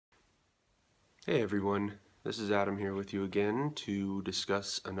Hey everyone, this is Adam here with you again to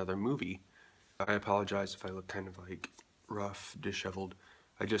discuss another movie. I apologize if I look kind of like rough, disheveled.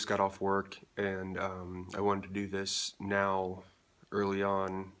 I just got off work and I wanted to do this now, early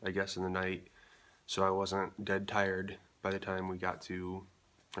on, I guess in the night, so I wasn't dead tired by the time by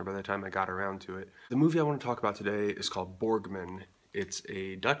the time I got around to it. The movie I want to talk about today is called Borgman. It's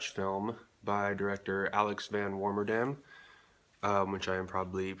a Dutch film by director Alex van Warmerdam, which I am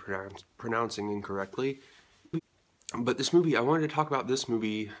probably pronouncing incorrectly. But this movie, I wanted to talk about this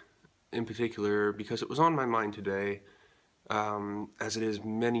movie in particular because it was on my mind today, as it is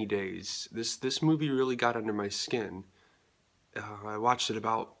many days. This movie really got under my skin. I watched it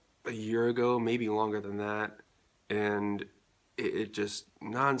about a year ago, maybe longer than that, and it just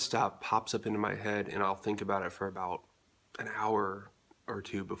nonstop pops up into my head, and I'll think about it for about an hour or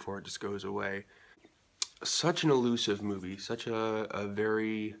two before it just goes away. Such an elusive movie, such a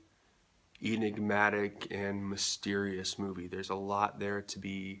very enigmatic and mysterious movie. There's a lot there to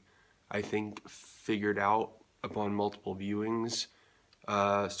be, I think, figured out upon multiple viewings,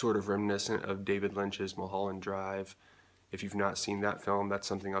 sort of reminiscent of David Lynch's Mulholland Drive. If you've not seen that film, that's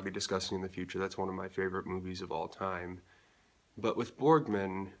something I'll be discussing in the future. That's one of my favorite movies of all time. But with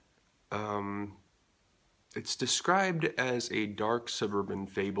Borgman, um, it's described as a dark suburban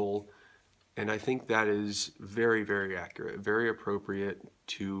fable, and I think that is very, very accurate, very appropriate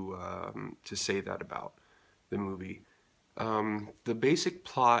to say that about the movie. The basic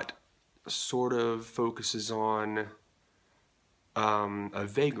plot sort of focuses on a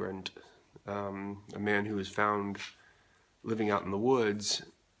vagrant, a man who is found living out in the woods,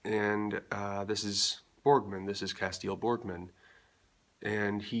 and this is Borgman. This is Castile Borgman,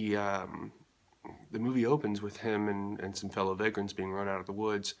 and the movie opens with him and some fellow vagrants being run out of the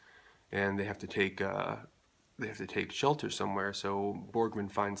woods, and they have to take shelter somewhere. So Borgman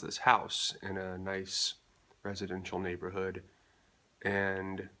finds this house in a nice residential neighborhood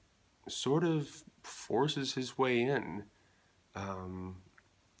and sort of forces his way in. Um,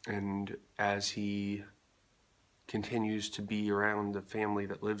 and as he continues to be around the family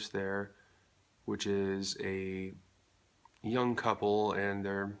that lives there, which is a young couple and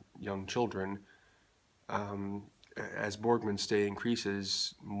their young children, um, as Borgman's stay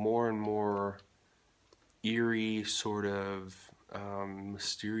increases, more and more eerie, sort of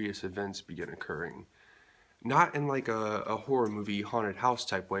mysterious events begin occurring. Not in like a horror movie, haunted house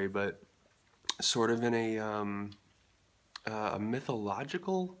type way, but sort of in a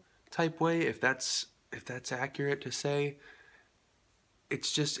mythological type way, if that's accurate to say.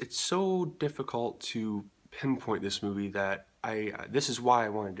 It's so difficult to pinpoint this movie that this is why I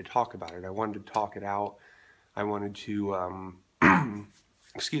wanted to talk about it. I wanted to talk it out. I wanted to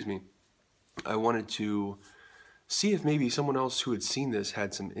excuse me. I wanted to see if maybe someone else who had seen this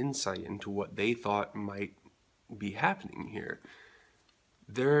had some insight into what they thought might be happening here.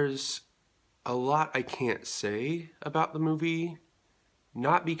 There's a lot I can't say about the movie,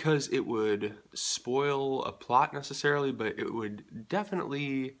 not because it would spoil a plot necessarily, but it would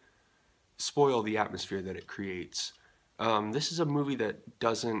definitely spoil the atmosphere that it creates. This is a movie that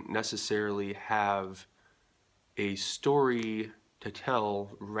doesn't necessarily have a story to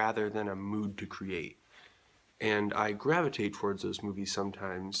tell rather than a mood to create. And I gravitate towards those movies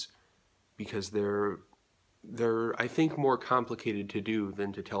sometimes because they're I think more complicated to do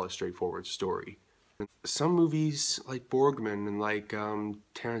than to tell a straightforward story. Some movies like Borgman and like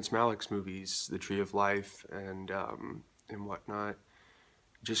Terrence Malick's movies, The Tree of Life and whatnot,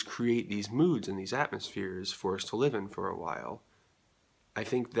 just create these moods and these atmospheres for us to live in for a while. I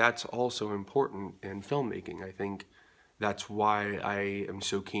think that's also important in filmmaking. I think that's why I am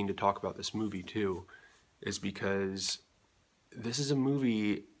so keen to talk about this movie too, is because this is a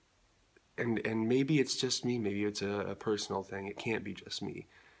movie, and maybe it's just me, maybe it's a personal thing, it can't be just me,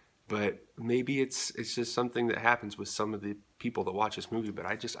 but maybe it's just something that happens with some of the people that watch this movie, but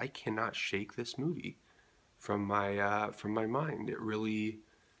I cannot shake this movie from my mind.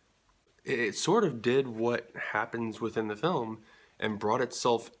 It sort of did what happens within the film and brought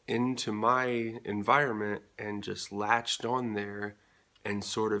itself into my environment and just latched on there and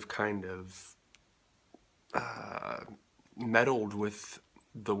sort of kind of meddled with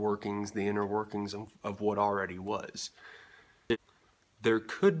the inner workings of what already was. There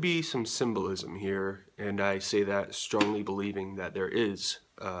could be some symbolism here, and I say that strongly believing that there is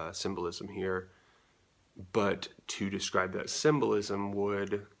symbolism here, but to describe that symbolism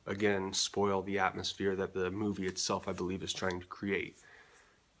would, again, spoil the atmosphere that the movie itself, I believe, is trying to create.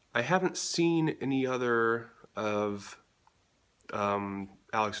 I haven't seen any other of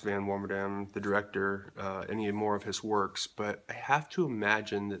Alex van Warmerdam, the director, any more of his works, but I have to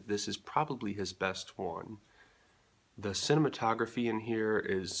imagine that this is probably his best one. The cinematography in here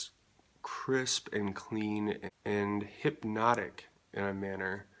is crisp and clean and hypnotic in a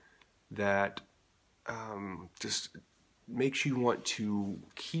manner that just makes you want to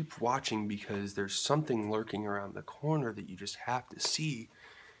keep watching because there's something lurking around the corner that you just have to see,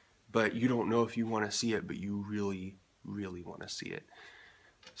 but you don't know if you want to see it, but you really, really want to see it.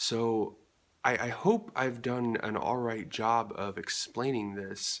 So I hope I've done an alright job of explaining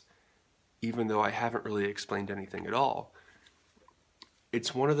this, even though I haven't really explained anything at all.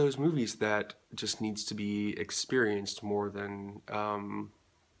 It's one of those movies that just needs to be experienced more than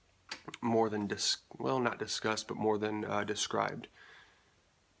well, not discussed, but more than described,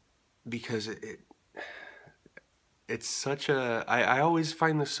 because it's such a I always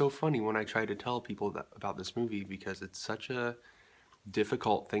find this so funny when I try to tell people about this movie, because it's such a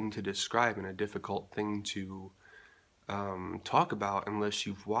difficult thing to describe and a difficult thing to talk about unless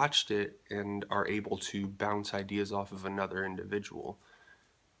you've watched it and are able to bounce ideas off of another individual.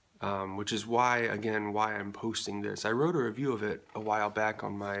 Which is why, again, why I'm posting this. I wrote a review of it a while back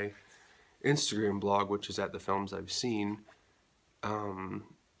on my Instagram blog, which is at the films I've seen,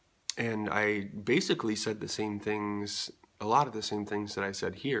 and I basically said the same things, a lot of the same things that I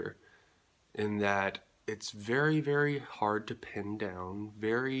said here, in that it's very, very hard to pin down,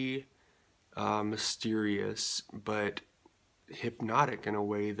 very mysterious, but hypnotic in a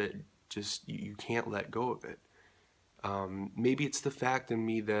way that just you can't let go of it. Maybe it's the fact in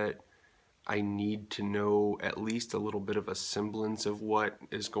me that I need to know at least a little bit of a semblance of what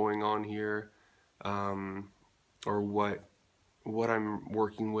is going on here, or what I'm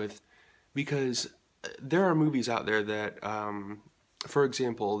working with, because there are movies out there that, for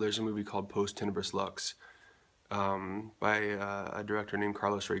example, there's a movie called Post Tenebris Lux, by a director named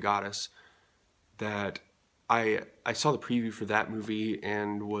Carlos Regatas, that I saw the preview for that movie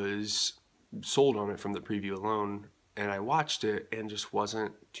and was sold on it from the preview alone, and I watched it and just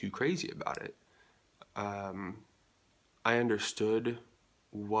wasn't too crazy about it. I understood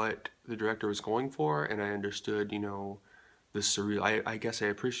what the director was going for, and I understood, you know, the surreal, I guess I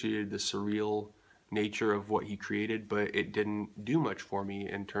appreciated the surreal nature of what he created, but it didn't do much for me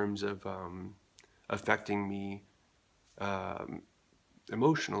in terms of affecting me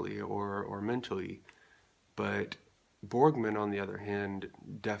emotionally or mentally. But Borgman, on the other hand,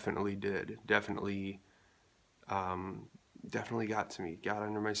 definitely did. Definitely got to me, got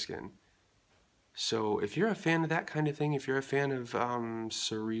under my skin. So if you're a fan of that kind of thing, if you're a fan of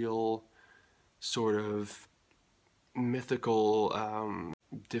surreal, sort of mythical,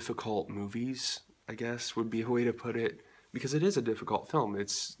 difficult movies, I guess would be a way to put it, because it is a difficult film.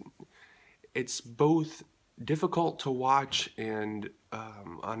 It's both difficult to watch and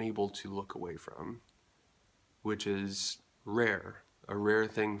unable to look away from, which is rare, a rare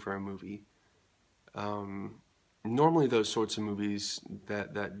thing for a movie. Normally those sorts of movies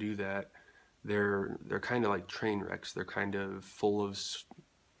that do that, they're kind of like train wrecks. They're kind of full of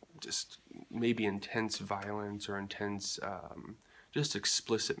just maybe intense violence or intense, just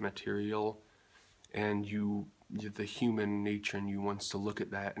explicit material, and the human nature in you wants to look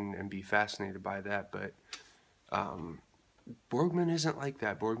at that and be fascinated by that. But Borgman isn't like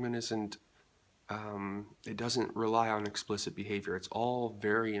that. Borgman isn't. It doesn't rely on explicit behavior. It's all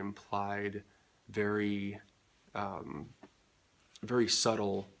very implied, very, very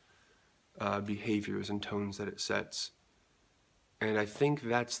subtle behaviors and tones that it sets. And I think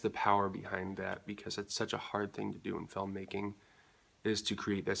that's the power behind that, because it's such a hard thing to do in filmmaking, is to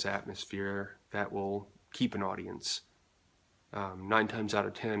create this atmosphere that will keep an audience. 9 times out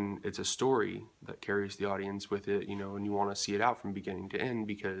of 10, it's a story that carries the audience with it, you know, and you want to see it out from beginning to end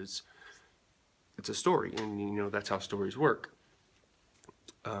because it's a story, and you know that's how stories work.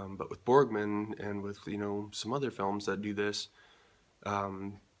 But with Borgman and with, you know, some other films that do this,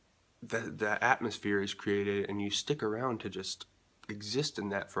 the atmosphere is created, and you stick around to just exist in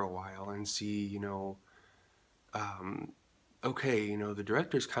that for a while and see, you know, okay, you know, the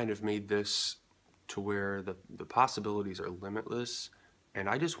director's kind of made this to where the possibilities are limitless, and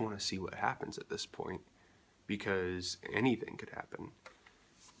I just want to see what happens at this point, because anything could happen.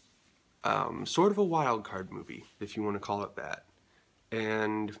 Sort of a wild card movie, if you want to call it that,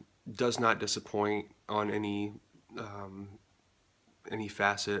 and does not disappoint on any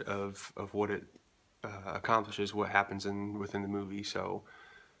facet of what it accomplishes, what happens within the movie. So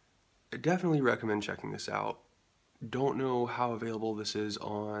I definitely recommend checking this out. Don't know how available this is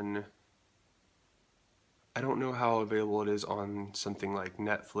on. I don't know how available it is on something like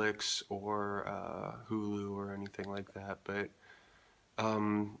Netflix or Hulu or anything like that, but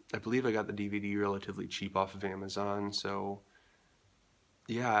I believe I got the DVD relatively cheap off of Amazon, so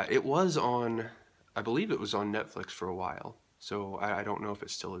yeah, it was on, I believe it was on Netflix for a while, so I don't know if it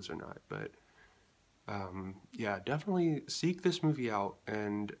still is or not, but yeah, definitely seek this movie out,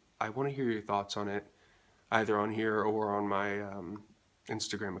 and I want to hear your thoughts on it, either on here or on my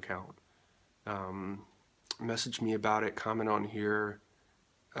Instagram account. Um, Message me about it, comment on here.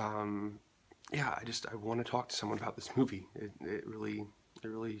 Um, yeah, I want to talk to someone about this movie. It really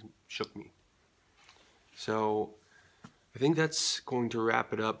shook me. So I think that's going to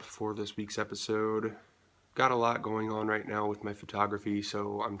wrap it up for this week's episode. Got a lot going on right now with my photography,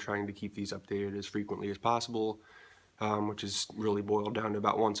 so I'm trying to keep these updated as frequently as possible, which is really boiled down to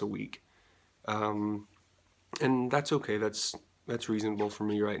about once a week. Um, and that's okay. That's reasonable for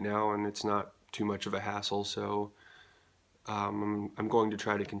me right now, and it's not too much of a hassle. So I'm going to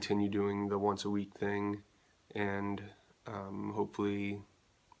try to continue doing the once a week thing, and hopefully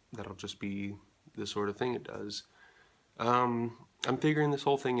that'll just be the sort of thing it does. I'm figuring this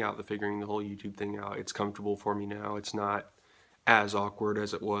whole thing out, figuring the whole YouTube thing out. It's comfortable for me now. It's not as awkward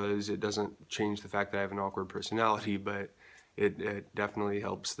as it was. It doesn't change the fact that I have an awkward personality, but it definitely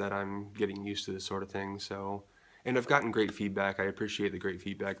helps that I'm getting used to this sort of thing. So, and I've gotten great feedback. I appreciate the great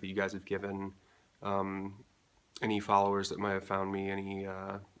feedback that you guys have given. Um, any followers that might have found me, any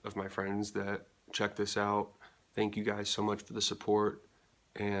of my friends that check this out, thank you guys so much for the support,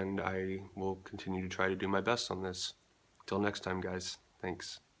 and I will continue to try to do my best on this. Till next time, guys.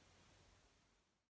 Thanks.